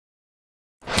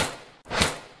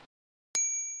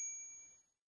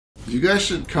You guys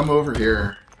should come over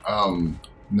here, and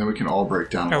then we can all break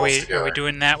down walls together. Are we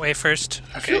doing that way first?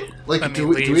 Okay. Like, do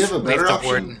we have a better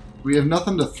option? We have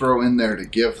nothing to throw in there to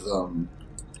give them,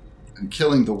 and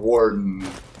killing the warden.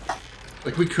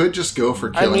 Like, we could just go for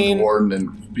killing the warden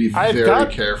and be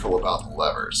very careful about the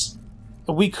levers.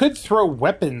 We could throw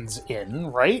weapons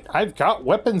in, right? I've got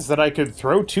weapons that I could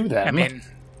throw to them. I mean,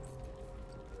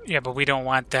 yeah, but we don't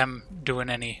want them doing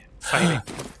any fighting.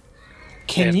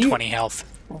 Can they have you 20 health?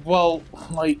 Well,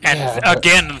 like, and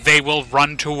again, they will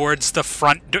run towards the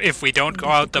front. If we don't go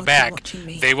out the back,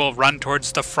 they will run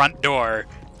towards the front door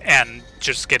and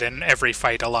just get in every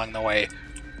fight along the way.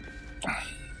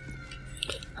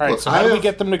 All right, so how do we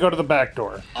get them to go to the back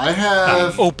door? I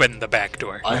have open the back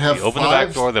door. I have open the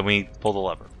back door, then we pull the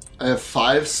lever. I have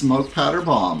 5 smoke powder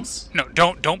bombs. No,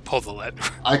 don't pull the lever.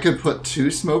 I could put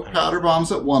 2 smoke powder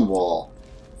bombs at one wall,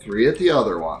 3 at the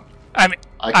other one. I mean,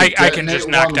 I can just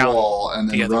knock down wall and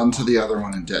then run to the other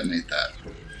one and detonate that.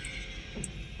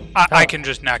 I can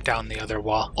just knock down the other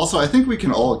wall. Also, I think we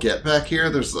can all get back here.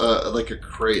 There's like a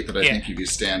crate that I think if you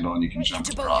stand on, you can jump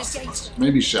across.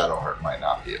 Maybe Shadowheart might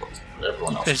not be able to, but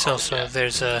everyone else. There's also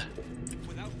there's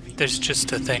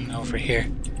just a thing over here.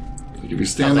 If you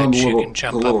stand on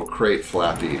the little crate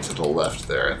flappy to the left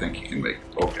there, I think you can make.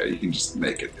 Okay, you can just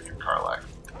make it if you're Karlach.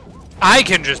 I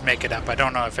can just make it up. I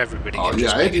don't know if everybody can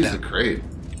just make it up. I'd use the crate.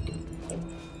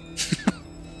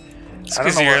 It's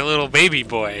because you're a little baby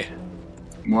boy.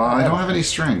 Well, I don't have any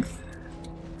strength.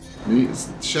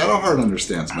 Shadowheart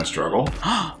understands my struggle.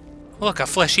 Look, a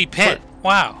fleshy pit.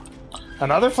 Wow.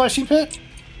 Another fleshy pit?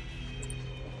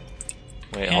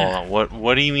 Wait, hold on.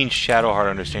 What do you mean Shadowheart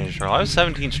understands your struggle? I have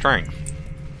 17 strength.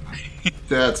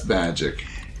 That's magic.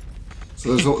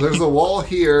 So there's a wall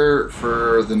here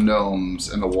for the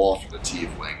gnomes and a wall for the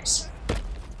tieflings.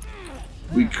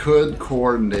 We could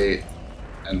coordinate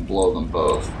and blow them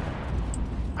both.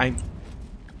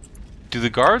 Do the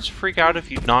guards freak out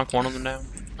if you knock one of them down?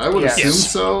 I would assume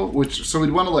so. So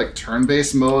we'd want to like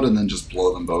turn-based mode and then just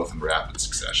blow them both in rapid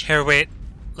succession. Here, wait.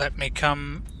 Let me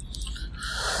come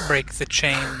break the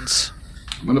chains.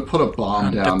 I'm gonna put a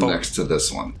bomb down next to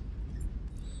this one.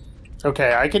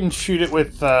 Okay, I can shoot it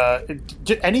with...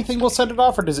 anything will set it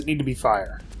off, or does it need to be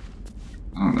fire?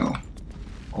 I don't know.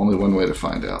 Only one way to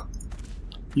find out.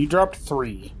 You dropped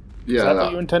 3. Yeah, Is that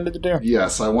what you intended to do?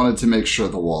 Yes, I wanted to make sure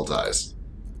the wall dies.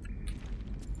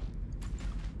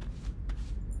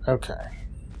 Okay.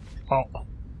 Well...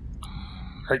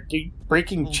 Are you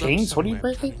breaking chains? What are you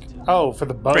breaking? Oh, for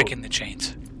the boat. Breaking the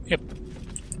chains. Yep.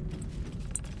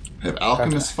 I have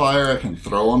Alchemist Fire I can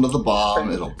throw onto the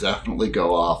bomb. It'll definitely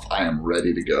go off. I am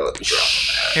ready to go at the drop of a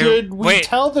hat. Should we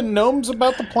tell the gnomes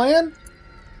about the plan?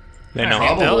 They know.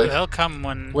 Probably. They'll come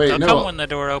when when the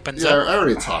door opens up. I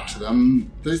already talked to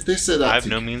them. They said that. I have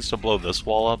no means to blow this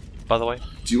wall up, by the way.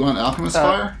 Do you want Alchemist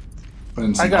Fire?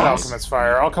 I got Alchemist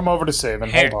Fire. I'll come over to Savin.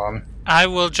 Hold on. I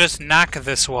will just knock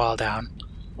this wall down.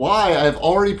 Why? I've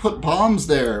already put bombs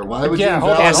there. Why would you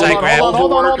invalidate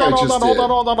hold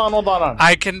on.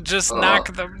 I can just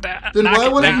knock them down. Then why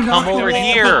would you knock over the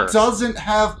here? wall that doesn't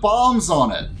have bombs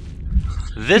on it?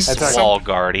 This wall,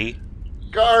 Guardy.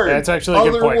 Guard. That's actually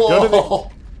a good point.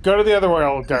 Go to the other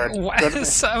wall, Guard.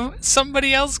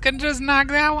 Somebody else can just knock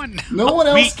that one down. No one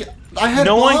else can. I had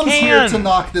bombs here to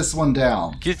knock this one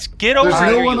down. Just get over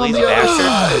here, no one you on lazy the other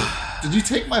bastard. side. Did you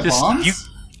take my bombs?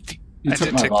 You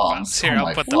took my bombs. Here,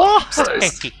 I'll put the bombs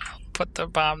back. Put the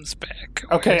bombs back.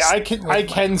 Okay, I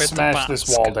can smash this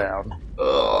wall down.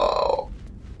 Oh.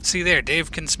 See there,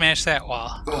 Dave can smash that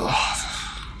wall.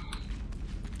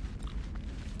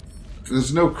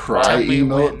 There's no cry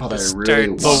emote, but I really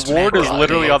want to. The ward is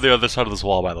literally on the other side of this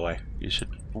wall, by the way.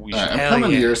 I'm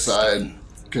coming to your side,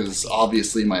 because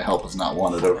obviously my help is not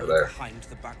wanted over there.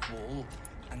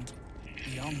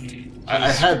 I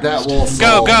had that wall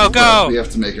solved, go! We have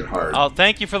to make it hard. Oh,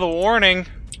 thank you for the warning.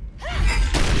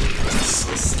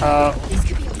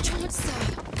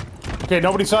 Okay,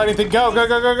 nobody saw anything. Go! Hey,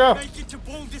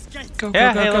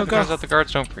 look, turns out the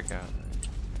guards don't freak out.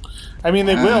 I mean,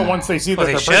 they will once they see that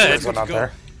their prisoners are not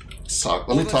there.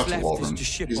 Let me talk to Waldron.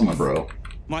 He's my bro.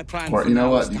 Or, you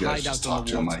know what? You guys just talk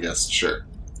to him, I guess. Sure.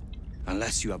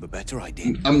 Unless you have a better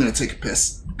idea. I'm gonna take a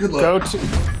piss. Good luck.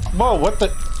 Whoa, what the...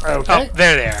 Okay. Oh,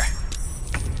 there they are.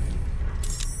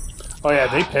 Oh yeah,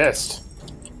 they pissed.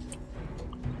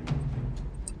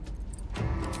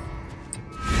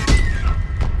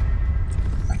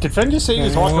 Did Fen just say he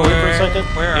was walking away for a second?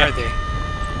 Where are they?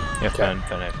 Yeah, Fen.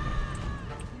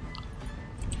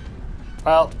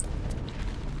 Well...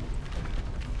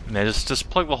 Yeah, just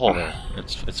plug the hole there.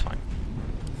 It's fine.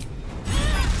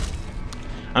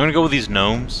 I'm gonna go with these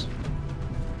gnomes.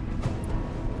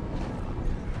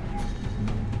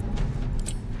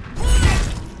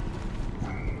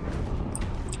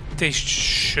 They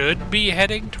should be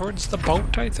heading towards the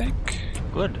boat, I think.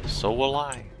 Good, so will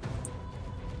I.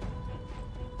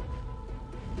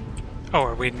 Oh,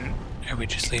 are we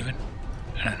just leaving?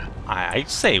 I don't know.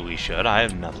 I'd say we should. I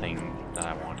have nothing that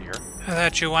I want here. I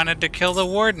thought you wanted to kill the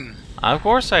warden. Of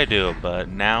course I do, but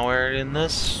now we're in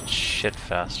this shit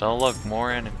fest. Oh look, more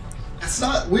enemies. It's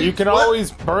not. You can always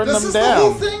burn them The down.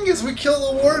 whole thing is we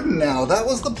kill the warden now. That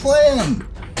was the plan.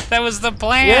 That was the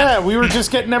plan. Yeah, we were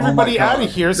just getting everybody God. out of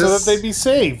here so that they'd be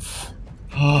safe.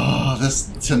 Oh, this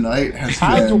tonight has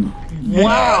been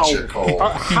Wow. magical.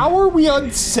 How are we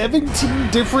on 17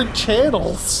 different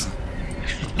channels?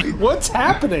 What's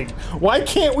happening? Why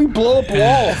can't we blow up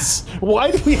walls?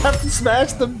 Why do we have to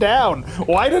smash them down?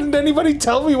 Why didn't anybody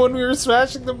tell me when we were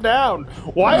smashing them down?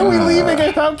 Why are we leaving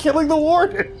without killing the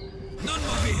warden?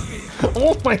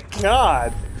 Oh my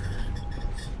god.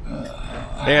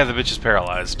 Yeah, the bitch is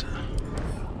paralyzed.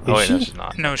 Oh wait, no, she's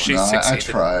not. No, she's No, I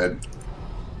succeeded. tried.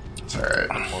 It's alright.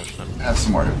 Unfortunate. Have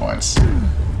some more hit points.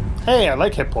 Hey, I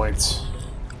like hit points.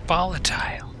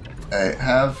 Volatile. Hey,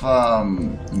 have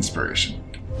inspiration.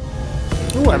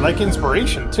 Ooh, I like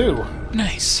inspiration too.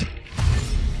 Nice.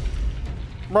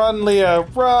 Run, Leah,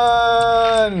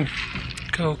 run!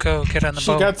 Go, get on the She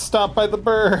boat. got stopped by the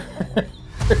birds.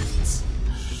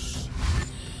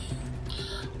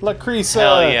 Lacrisa.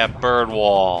 Hell yeah, bird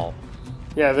wall.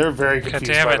 Yeah, they're very God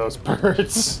confused damn by it. those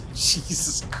birds.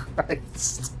 Jesus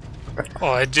Christ.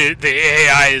 Oh, the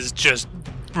AI is just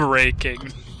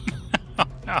breaking. Oh,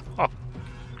 no.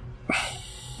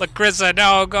 Lacrisa,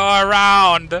 no, go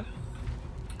around.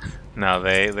 No,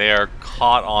 they are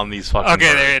caught on these fucking Okay,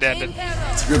 birds. there it ended.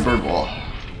 It's a good bird wall.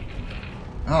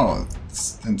 Oh,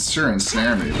 it's sure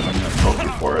ensnare me, but I'm gonna poke you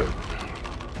for it.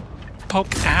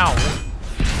 Poke, ow.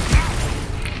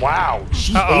 Wow,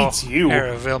 she Uh-oh. hates you.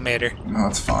 Arrowville made her. No,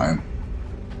 it's fine.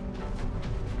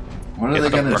 What are Get they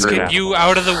the gonna bird do? Get you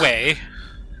out of the way.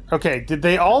 Okay, did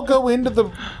they all go into the...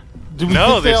 Do we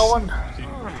No, think they all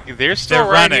there's- went... They're still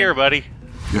They're right running. here, buddy.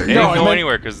 Yeah, They No, didn't I go meant-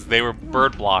 anywhere because they were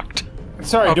bird blocked.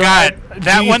 Sorry, Oh do god, I- do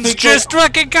that you one's think just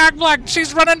fucking cockblocked.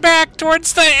 She's running back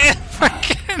towards the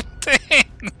fucking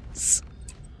things.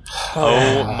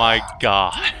 Oh my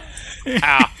god.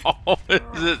 How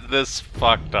is this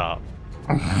fucked up?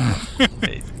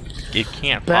 It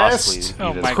can't Best possibly be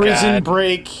Oh this my bad. prison God.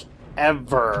 break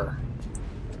ever.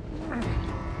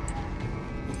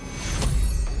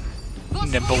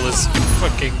 Nimble is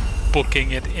fucking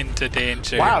booking it into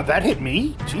danger. Wow, that hit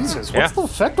me? Jesus, what's Yeah. the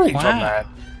effect range on Wow. that?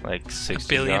 Like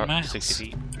 60, billion miles. 60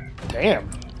 feet. Damn.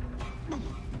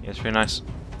 Yeah, it's pretty nice.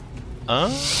 Yeah,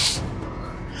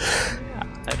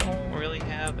 I don't really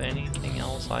have anything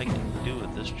else I can do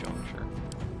at this juncture.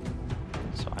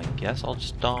 So I guess I'll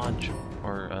just dodge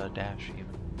or dash even.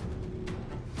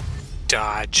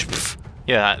 Dodge. Pff,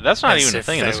 Yeah, that's not as even a if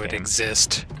thing in that this would game.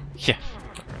 exist. Yeah.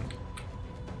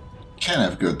 Can't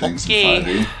have good things Okay. in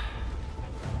 5e.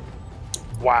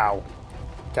 Wow.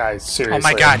 Guys, seriously. Oh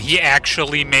my god, he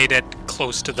actually made it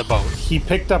close to the boat. He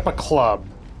picked up a club.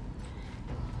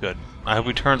 Good. I hope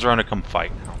he turns around to come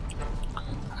fight now.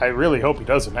 I really hope he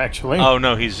doesn't, actually. Oh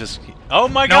no, he's just. Oh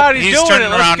my Nope, god, he's doing turning it!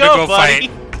 Let's around go, to go buddy!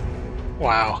 fight.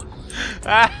 Wow.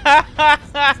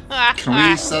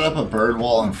 Can we set up a bird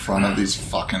wall in front of these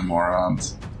fucking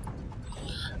morons?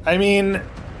 I mean,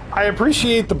 I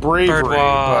appreciate the bravery, Bird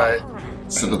wall. but...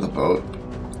 Instead of the boat.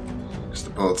 Because the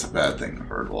boat's a bad thing, the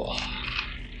bird wall.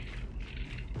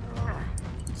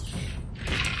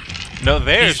 No,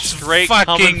 they're He's straight fucking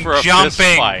coming for a fist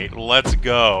jumping. fight. Let's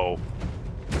go.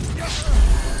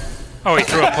 Oh, he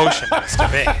threw a potion next to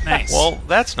me. Nice. Well,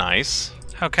 that's nice.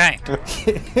 Okay.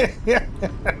 Okay,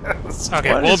 What is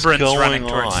Wilburn's going running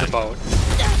towards on? the boat.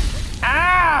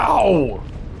 Ow!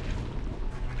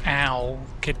 Ow.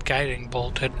 Get guiding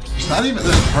bolted. There's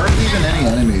hardly even any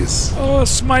enemies. Oh,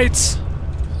 smites.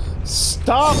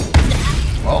 Stop!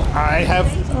 Well, I have...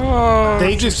 Oh,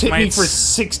 They just hit me smites. for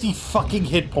 60 fucking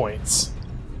hit points.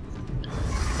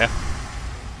 Yeah.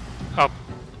 Oh.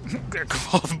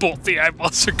 Both the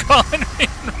eyeballs are calling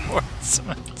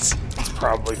reinforcements. It's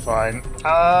probably fine.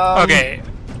 Okay.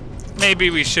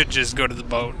 Maybe we should just go to the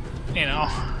boat, you know?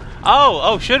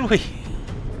 Oh, should we?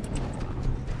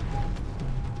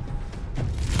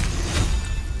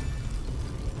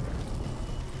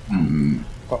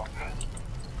 Oh, I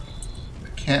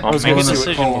can't I'll was make a gonna say,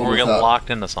 decision before we get without- locked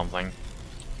into something.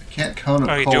 I can't cone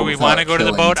a Okay, pole do we want to without go to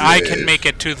the killing boat? I Dave. can make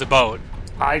it to the boat.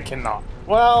 I cannot.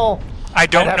 Well... I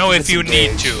I'd don't have know to if you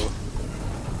need disengage. to.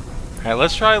 Alright,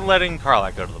 let's try letting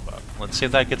Karlach go to the boat. Let's see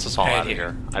if that gets us all Right out of here.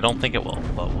 here. I don't think it will,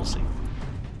 but we'll see.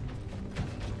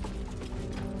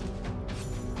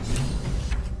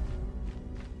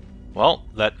 Well,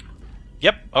 that...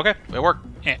 Yep, Okay, it worked.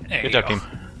 Yeah, there Good you job, go. team.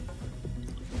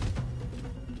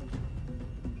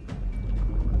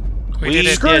 We did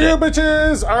it. Screw you,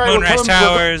 bitches! All right, Moonrise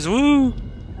Towers, woo!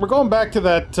 We're going back to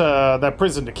that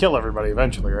prison to kill everybody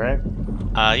eventually, right?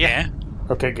 Yeah.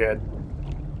 Okay, good.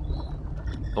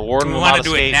 The Do warden we will want not to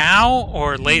do escape it now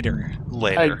or later?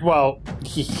 later.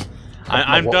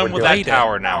 I'm what done we're with that doing.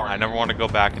 tower now. I never want to go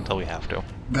back until we have to.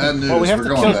 Bad news. Well, we have we're to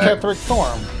going kill back. Ketheric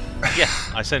Thorm. Yeah,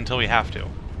 I said until we have to.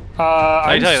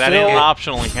 I I tell you, that ain't an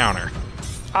optional encounter.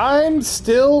 I'm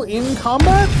still in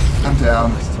combat? I'm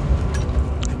down.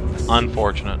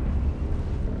 Unfortunate.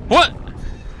 What?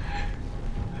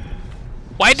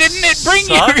 Why didn't it bring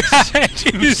Sucks.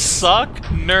 you You guys? suck,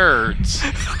 nerds.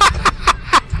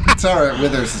 It's alright,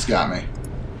 Withers has got me.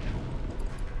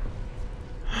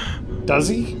 Does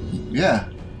he? Yeah.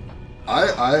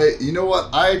 You know what?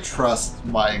 I trust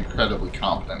my incredibly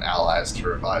competent allies to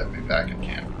revive me back in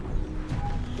camp.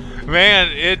 Man,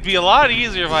 it'd be a lot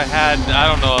easier if I had, I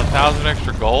don't know, 1,000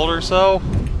 extra gold or so.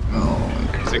 Oh,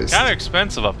 my It's Christ. kind of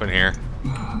expensive up in here.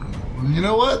 You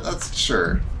know what? That's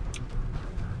sure.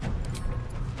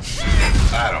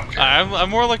 I don't care. I'm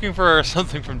more looking for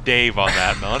something from Dave on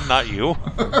that, man, not you.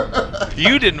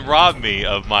 You didn't rob me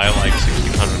of my, like,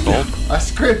 1,600 gold. I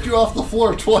scraped you off the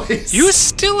floor twice. You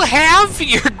still have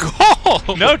your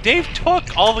gold. No, Dave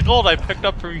took all the gold I picked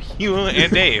up from you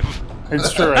and Dave.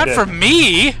 It's true. I Not did. from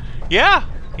me. Yeah,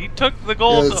 he took the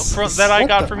gold Yes. that I What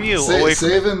got the- from you away from...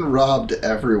 Savin robbed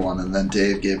everyone, and then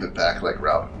Dave gave it back like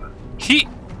Robin Hood. He.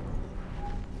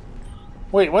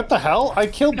 Wait, what the hell? I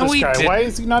killed No, this he guy. didn't. Why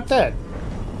is he not dead? He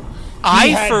I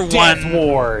had for Death one.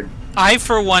 Ward. I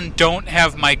for one don't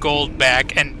have my gold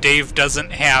back, and Dave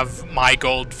doesn't have my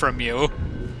gold from you.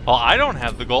 Well, I don't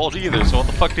have the gold either, so what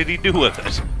the fuck did he do with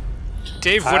it?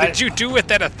 Dave, what did you do with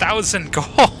that 1,000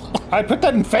 gold? I put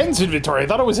that in Fenn's inventory. I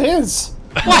thought it was his.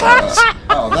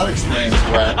 Oh, that explains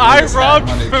where I his robbed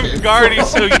money from came Gardy from.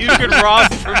 so you could rob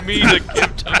from me to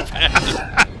give to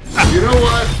Fenn. You know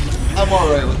what? I'm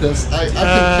alright with this. I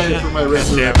can pay for my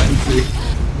resurrection fee.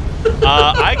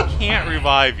 I can't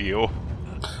revive you.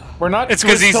 We're not. It's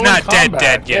because we're he's still not in dead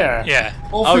combat. yet. Yeah.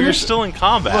 Well, Oh, you're finish- still in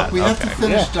combat. Look, we have to Okay.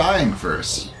 finish Yeah. dying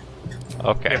first.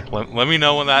 Okay, let me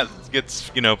know when that gets,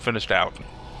 finished out.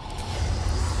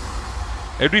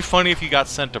 It'd be funny if you got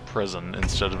sent to prison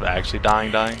instead of actually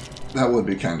dying. That would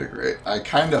be kind of great. I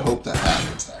kind of hope that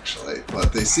happens, actually.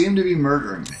 But they seem to be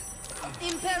murdering me.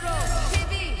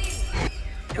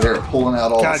 They're pulling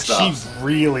out all God, the stuff. she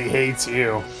really hates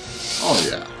you. Oh,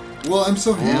 yeah. Well, I'm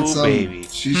so handsome. baby.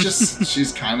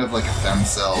 She's kind of like a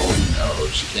femcell,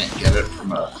 she can't get it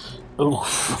Oof.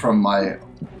 from my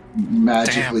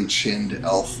magically chinned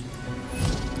elf.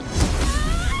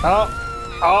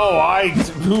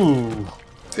 Ooh.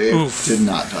 Dave Oof. did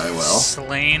not die well.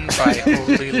 Slain by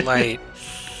holy light.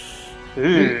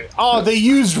 Oh, they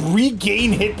used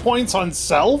regain hit points on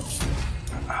self?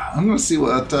 I'm gonna see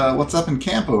what's up in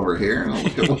camp over here and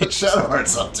look at what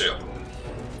Shadowheart's up to.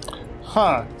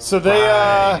 Huh. So they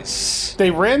Nice.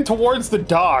 they ran towards the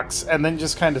docks and then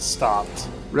just kind of stopped.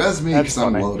 Res me That's because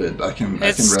I'm funny. loaded. I can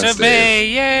It's res to Dave.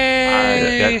 me,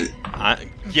 yay!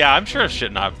 Yeah, I'm sure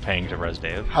shit not paying to res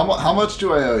Dave. How much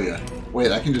do I owe you?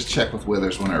 Wait, I can just check with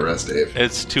Withers when I res Dave.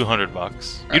 It's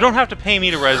 $200. You don't have to pay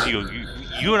me to res you.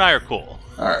 You and I are cool.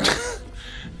 Alright.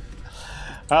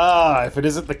 If it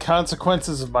isn't the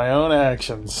consequences of my own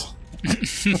actions.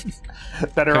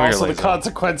 That are Come here, also the Lazo.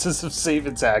 consequences of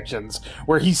Savin's actions,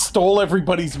 where he stole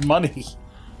everybody's money.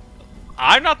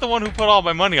 I'm not the one who put all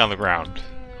my money on the ground.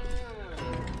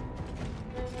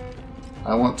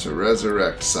 I want to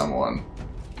resurrect someone.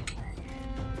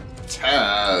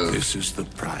 Taz. This is the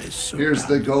price. So Here's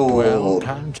the gold.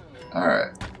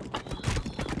 Alright.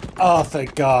 Oh,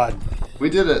 thank God. We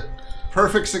did it.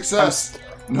 Perfect success.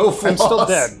 No flaws. I'm still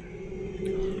dead.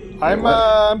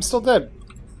 I'm still dead.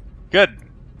 Good.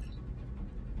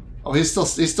 Oh, he's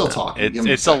still talking. Give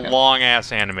him It's a second. long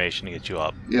ass animation to get you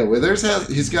up. Yeah, Withers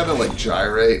he's got to like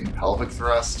gyrate and pelvic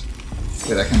thrust.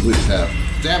 Wait, I can boot tab.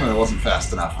 Damn it, I wasn't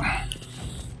fast enough.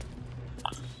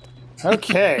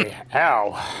 Okay.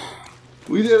 Ow.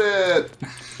 We did it!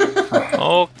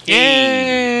 Okay.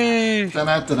 Yay!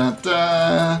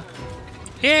 Da-da-da-da-da.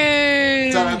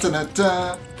 Yay!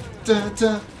 Da-da-da-da-da.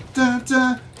 Da-da-da-da.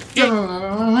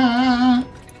 Da-da-da-da-da.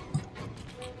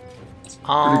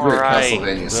 All great right.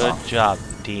 Castlevania Good song. job,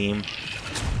 team.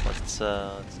 Let's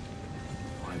Oh,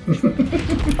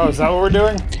 is that what we're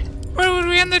doing? Where would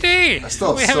we end the day? I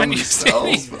still We have so haven't many used spells.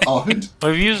 any. But, oh,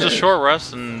 We've used a Okay. short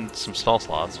rest and some spell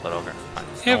slots, but okay. Fine.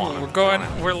 Yeah, Go but on. we're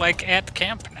going. We're like at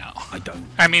camp now. I don't.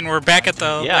 I mean, we're back at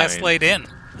the Yeah, I last mean- laid in.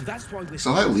 That's why we're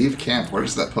so I leave camp. Where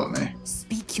does that put me?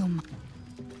 Speak your mind.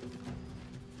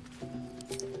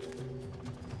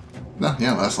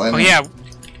 Yeah, last Oh, lightning. yeah.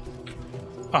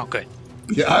 Oh, good.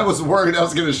 Yeah, I was worried I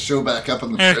was going to show back up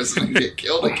in the prison and get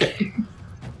killed again.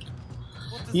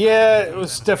 Yeah, it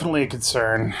was definitely a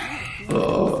concern.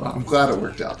 Oh, I'm glad it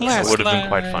worked out. That would have been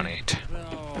quite funny.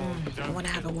 I want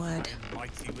to have a word.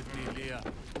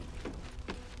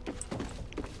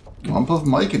 Lump of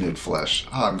myconid flesh.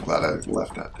 Oh, I'm glad I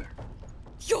left that there.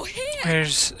 You're here!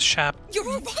 Where's Shop You're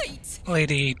alright!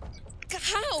 Lady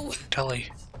How?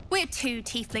 Tully? We're two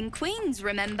tiefling queens,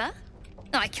 remember?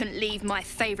 I couldn't leave my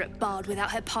favourite bard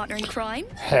without her partner in crime.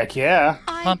 Heck yeah.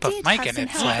 I Lump of did mic have in some it,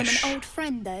 help Flash. from an old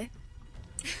friend, though.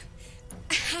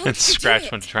 How did It's you do Scratch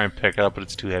it? went to try and pick it up, but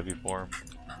it's too heavy for him.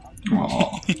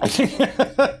 Aw.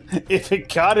 If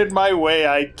it got in my way,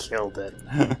 I killed it.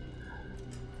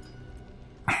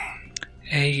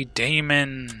 Hey,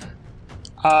 Damon.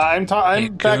 I'm Yeah,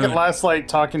 back at good. Last Light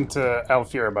talking to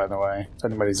Alfira, by the way, if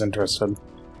anybody's interested.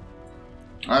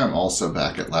 I am also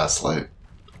back at Last Light.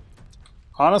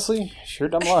 Honestly, sure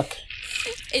dumb luck.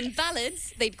 In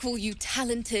ballads, they'd call you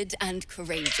talented and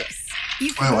courageous.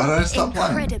 You've Wait, why did I got stop playing?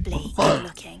 incredibly What the fuck? good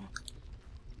looking.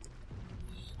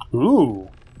 Ooh.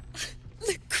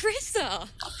 Look, Chrissa!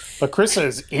 But Krista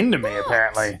is into me,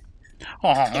 apparently.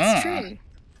 It's true.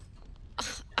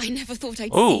 I never thought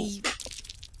I'd Ooh. see...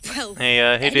 Well, Hey,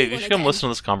 hey, Dave, you anyone should come again. listen to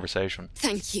this conversation.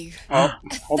 Thank you. Oh,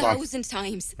 hold on. 1,000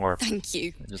 times. Or- Thank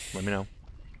you. Just let me know.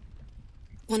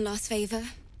 One last favour.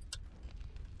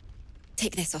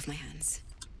 Take this off my hands.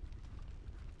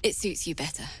 It suits you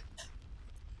better.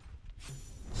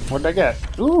 What did I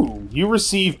get? Ooh, you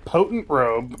receive potent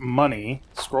robe, money,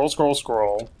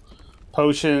 scroll,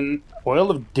 potion,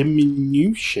 oil of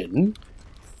diminution,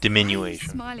 Diminution.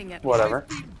 Smiling at whatever.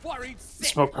 Worried sick.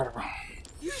 Smoke powder.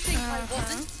 You think I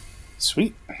wasn't?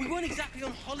 Sweet. We weren't exactly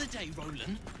on holiday,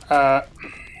 Roland.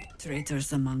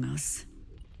 Traitors among us.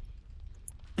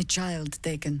 A child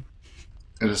taken.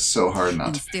 It is so hard not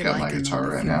And to pick still up my I can guitar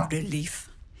only right feel now. relief.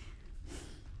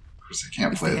 Of course, I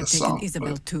can't If play they had this taken song.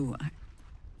 Isabel But too,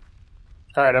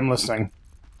 Alright, I'm listening.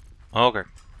 Okay.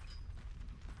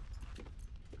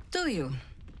 do you?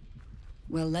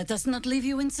 Well, let us not leave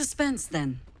you in suspense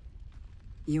then.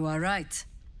 You are right.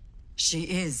 She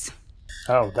is.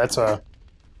 Oh, that's a...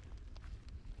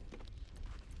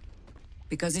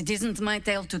 Because it isn't my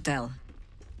tale to tell.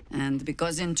 And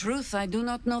because in truth I do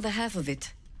not know the half of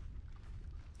it.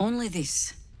 Only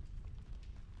this.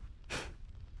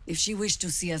 If she wished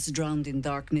to see us drowned in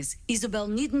darkness, Isabel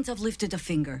needn't have lifted a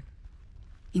finger.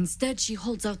 Instead, she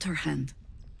holds out her hand.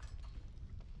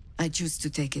 I choose to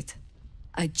take it.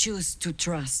 I choose to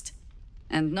trust.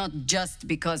 And not just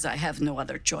because I have no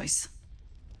other choice.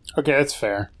 Okay, that's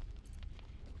fair.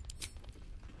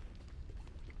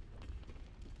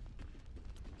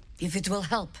 If it will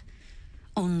help,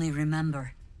 only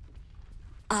remember,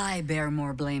 I bear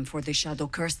more blame for the Shadow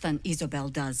Curse than Isabel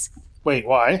does. Wait,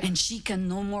 why? And she can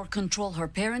no more control her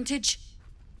parentage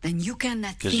than you can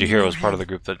that Because thing your in hero your was part of the head.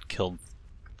 group that killed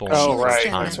Thorn. Oh, She will right,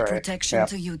 extend that's that right. protection Yeah.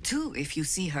 to you too if you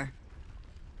see her.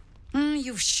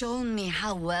 You've shown me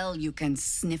how well you can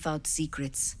sniff out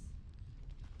secrets.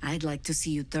 I'd like to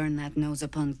see you turn that nose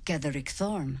upon Ketherick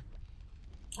Thorm.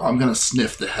 I'm gonna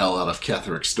sniff the hell out of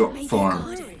Ketherick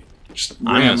Thorm. Just I'm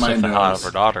ram gonna my sniff the hell out of nose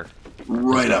her daughter.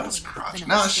 right up his crotch.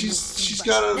 No, she's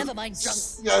got a. Never mind, drunk.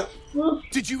 Yeah.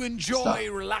 Did you enjoy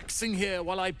relaxing here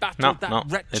while I No, battled that no,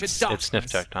 wretched it's darkness? sniff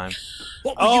check time.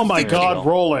 What were Oh you my thinking? god,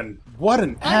 Roland. What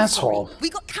an I'm asshole. sorry. We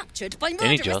got captured by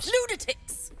Any murderous just?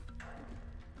 lunatics.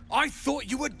 I thought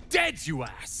you were dead, you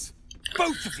ass.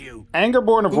 Both of you. Anger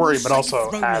born of We were worry, but safe, also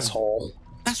Roland. asshole.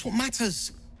 That's what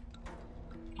matters.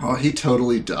 Oh, he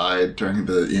totally died during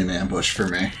the in ambush for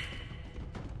me.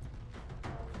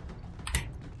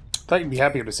 Thought you'd be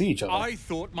happier to see each other. I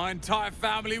thought my entire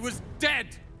family was dead.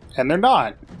 And they're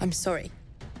not. I'm sorry.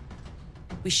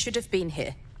 We should have been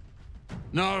here.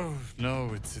 No,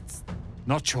 it's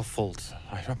not your fault.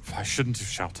 I shouldn't have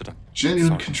shouted. I'm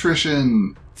Genuine sorry.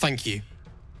 contrition. Thank you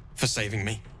for saving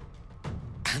me.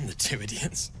 And the two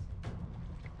idiots.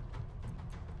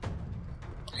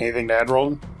 Anything to add,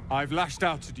 Roland? I've lashed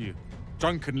out at you,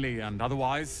 drunkenly and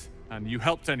otherwise, and you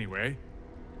helped anyway.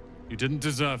 You didn't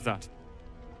deserve that.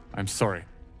 I'm sorry.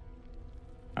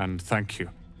 And thank you.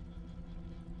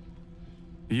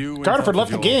 You went Gardeford out of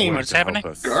left the your game. way What's to help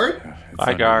happening? us. Guard? It's Bye,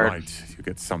 only Guard. right you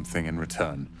get something in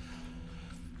return.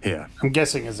 Here. I'm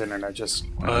guessing his internet just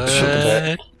shit the What?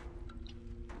 bed.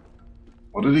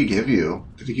 What did he give you?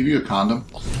 Did he give you a condom?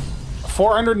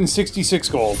 466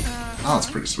 gold. Oh, that's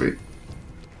pretty sweet.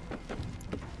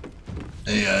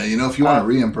 Hey, you know, if you want to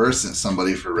reimburse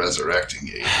somebody for resurrecting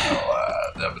you,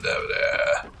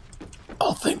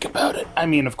 I'll think about it. I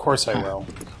mean, of course I will.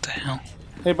 What the hell?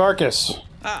 Hey, Barkus.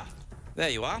 Ah, there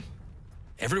you are.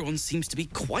 Everyone seems to be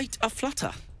quite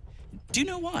aflutter. Do you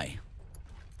know why?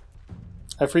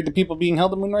 I freed the people being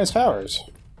held in Moonrise Towers.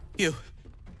 You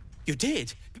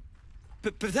did?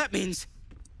 But that means...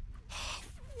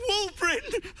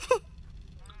 Wulbrin!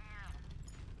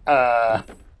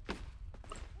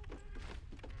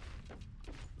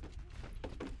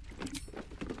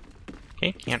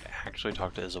 Okay, can't actually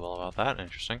talk to Isabel about that.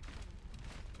 Interesting.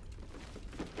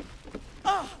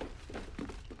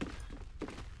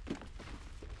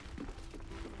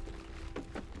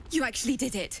 You actually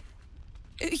did it.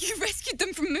 You rescued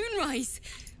them from Moonrise.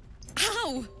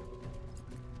 How?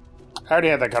 I already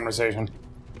had that conversation.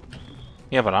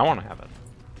 Yeah, but I want to have it.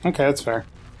 Okay, that's fair.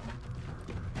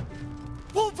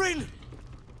 Wulbrin!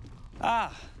 I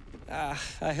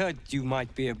heard you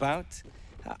might be about.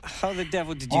 How the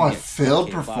devil did you Oh, a get failed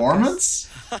stuck here, performance?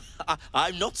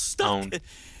 I'm not stuck.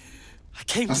 I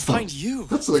came to find you.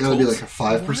 That's gonna be like a 5%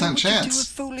 Why would you do a chance.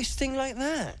 foolish thing like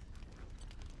that?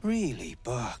 Really,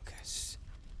 Barkus?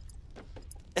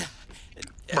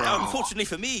 Unfortunately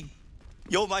for me,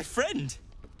 you're my friend.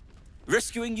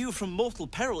 Rescuing you from mortal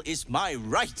peril is my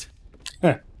right.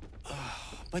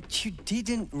 But you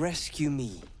didn't rescue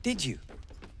me, did you?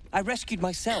 I rescued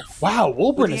myself. Wow,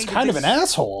 Wulbrin With the is aid kind of of an this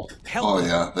asshole. Oh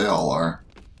yeah, they all are.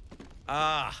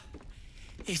 Ah,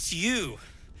 it's you.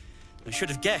 I should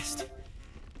have guessed.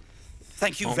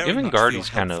 Thank you Well, very given much for your Guardy's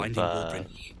help kind of, finding Wulbrin.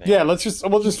 Yeah, we'll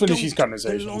just finish these Don't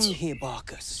conversations. belong here,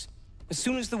 Barkus. As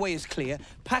soon as the way is clear,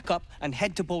 pack up and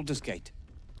head to Baldur's Gate.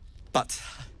 But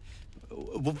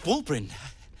Wulbrin,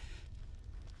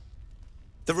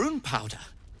 the rune powder.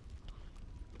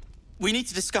 We need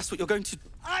to discuss what you're going to...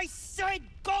 I said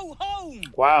go home!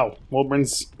 Wow,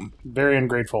 Wulbrin's very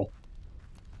ungrateful.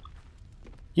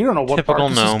 You don't know what Typical Barkus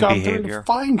has gnome gone through behavior. to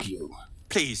find you.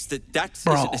 Please, that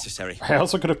isn't necessary. I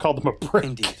also could have called him a prick.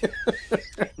 Indeed.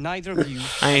 Neither of you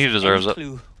I think he deserves any it.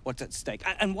 clue what's at stake.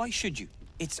 And why should you?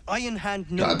 It's Iron Hand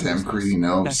no Goddamn business. greedy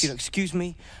Now, gnomes. if you'll excuse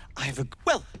me, I have a...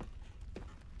 Well,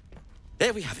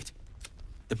 there we have it.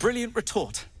 The brilliant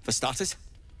retort, for starters.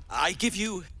 I give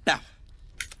you... Now,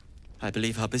 I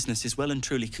believe our business is well and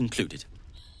truly concluded.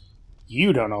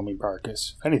 You don't owe me,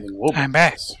 Barkus. If anything, Wulbrin I'm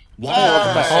back. does. What?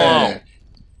 Welcome back.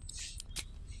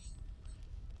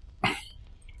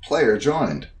 Player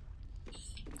joined.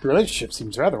 The relationship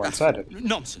seems rather one-sided.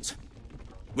 Nonsense.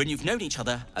 When you've known each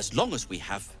other as long as we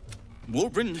have,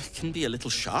 Wulbrin can be a little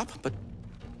sharp, but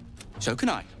so can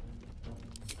I.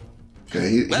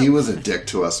 Okay, he was a dick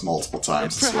to us multiple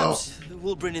times as well. Perhaps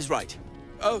Wulbrin is right.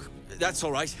 Oh, that's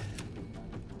all right.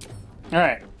 All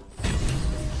right.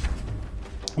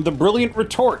 The Brilliant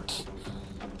Retort.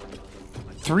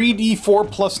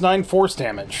 3d4 plus 9 force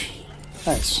damage.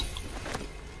 Nice.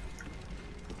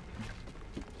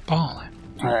 Ballin'.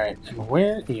 All right, and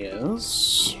where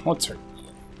is... What's her...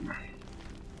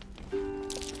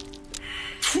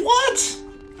 What?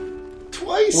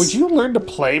 Twice? Would you learn to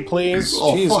play, please?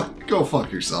 Oh, Jeez. fuck. Go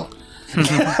fuck yourself.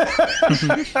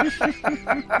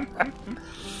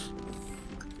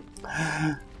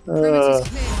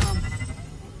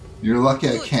 You're lucky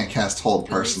I can't cast Hold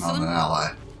Person on an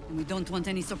ally. We don't want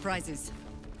any surprises.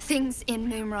 Things in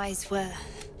Moonrise were...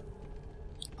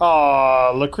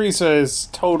 Aw, Lucreza is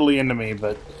totally into me,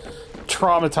 but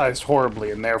traumatized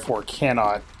horribly and therefore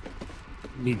cannot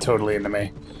be totally into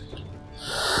me.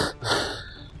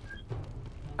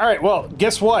 Alright, well,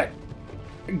 guess what?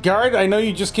 Guard, I know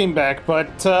you just came back,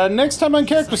 but next time on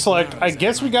Character Select, I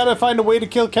guess we gotta find a way to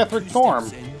kill Ketheric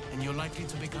Thorm.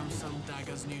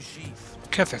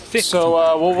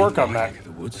 So, we'll work on that.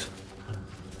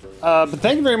 But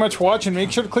thank you very much for watching.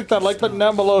 Make sure to click that like button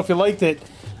down below if you liked it.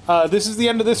 This is the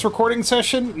end of this recording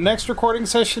session. Next recording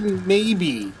session,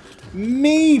 maybe,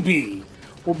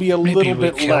 will be a little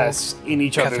bit less in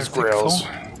each other's grills.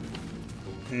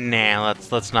 Nah,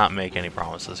 let's not make any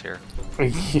promises here.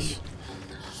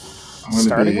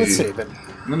 Starting with Savin.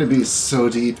 I'm gonna be so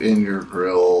deep in your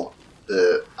grill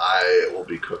that I will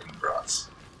be cooking brats.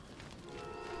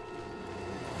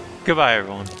 Goodbye,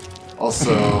 everyone.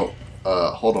 Also,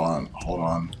 hold on.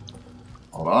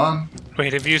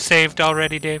 Wait, have you saved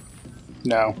already, Dave?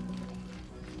 No.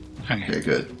 Okay,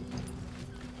 good.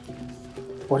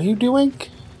 What are you doing?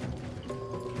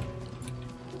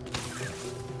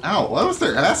 Ow, why was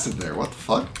there acid there? What the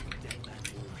fuck?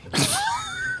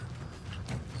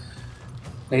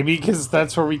 Maybe because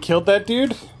that's where we killed that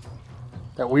dude?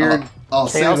 That weird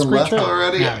chaos Savin left creature?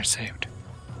 already? Yeah, we're saved.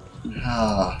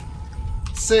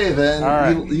 Savin,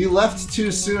 Alright. you left too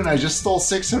soon. I just stole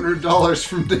 $600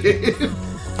 from Dave.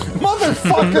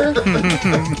 Motherfucker!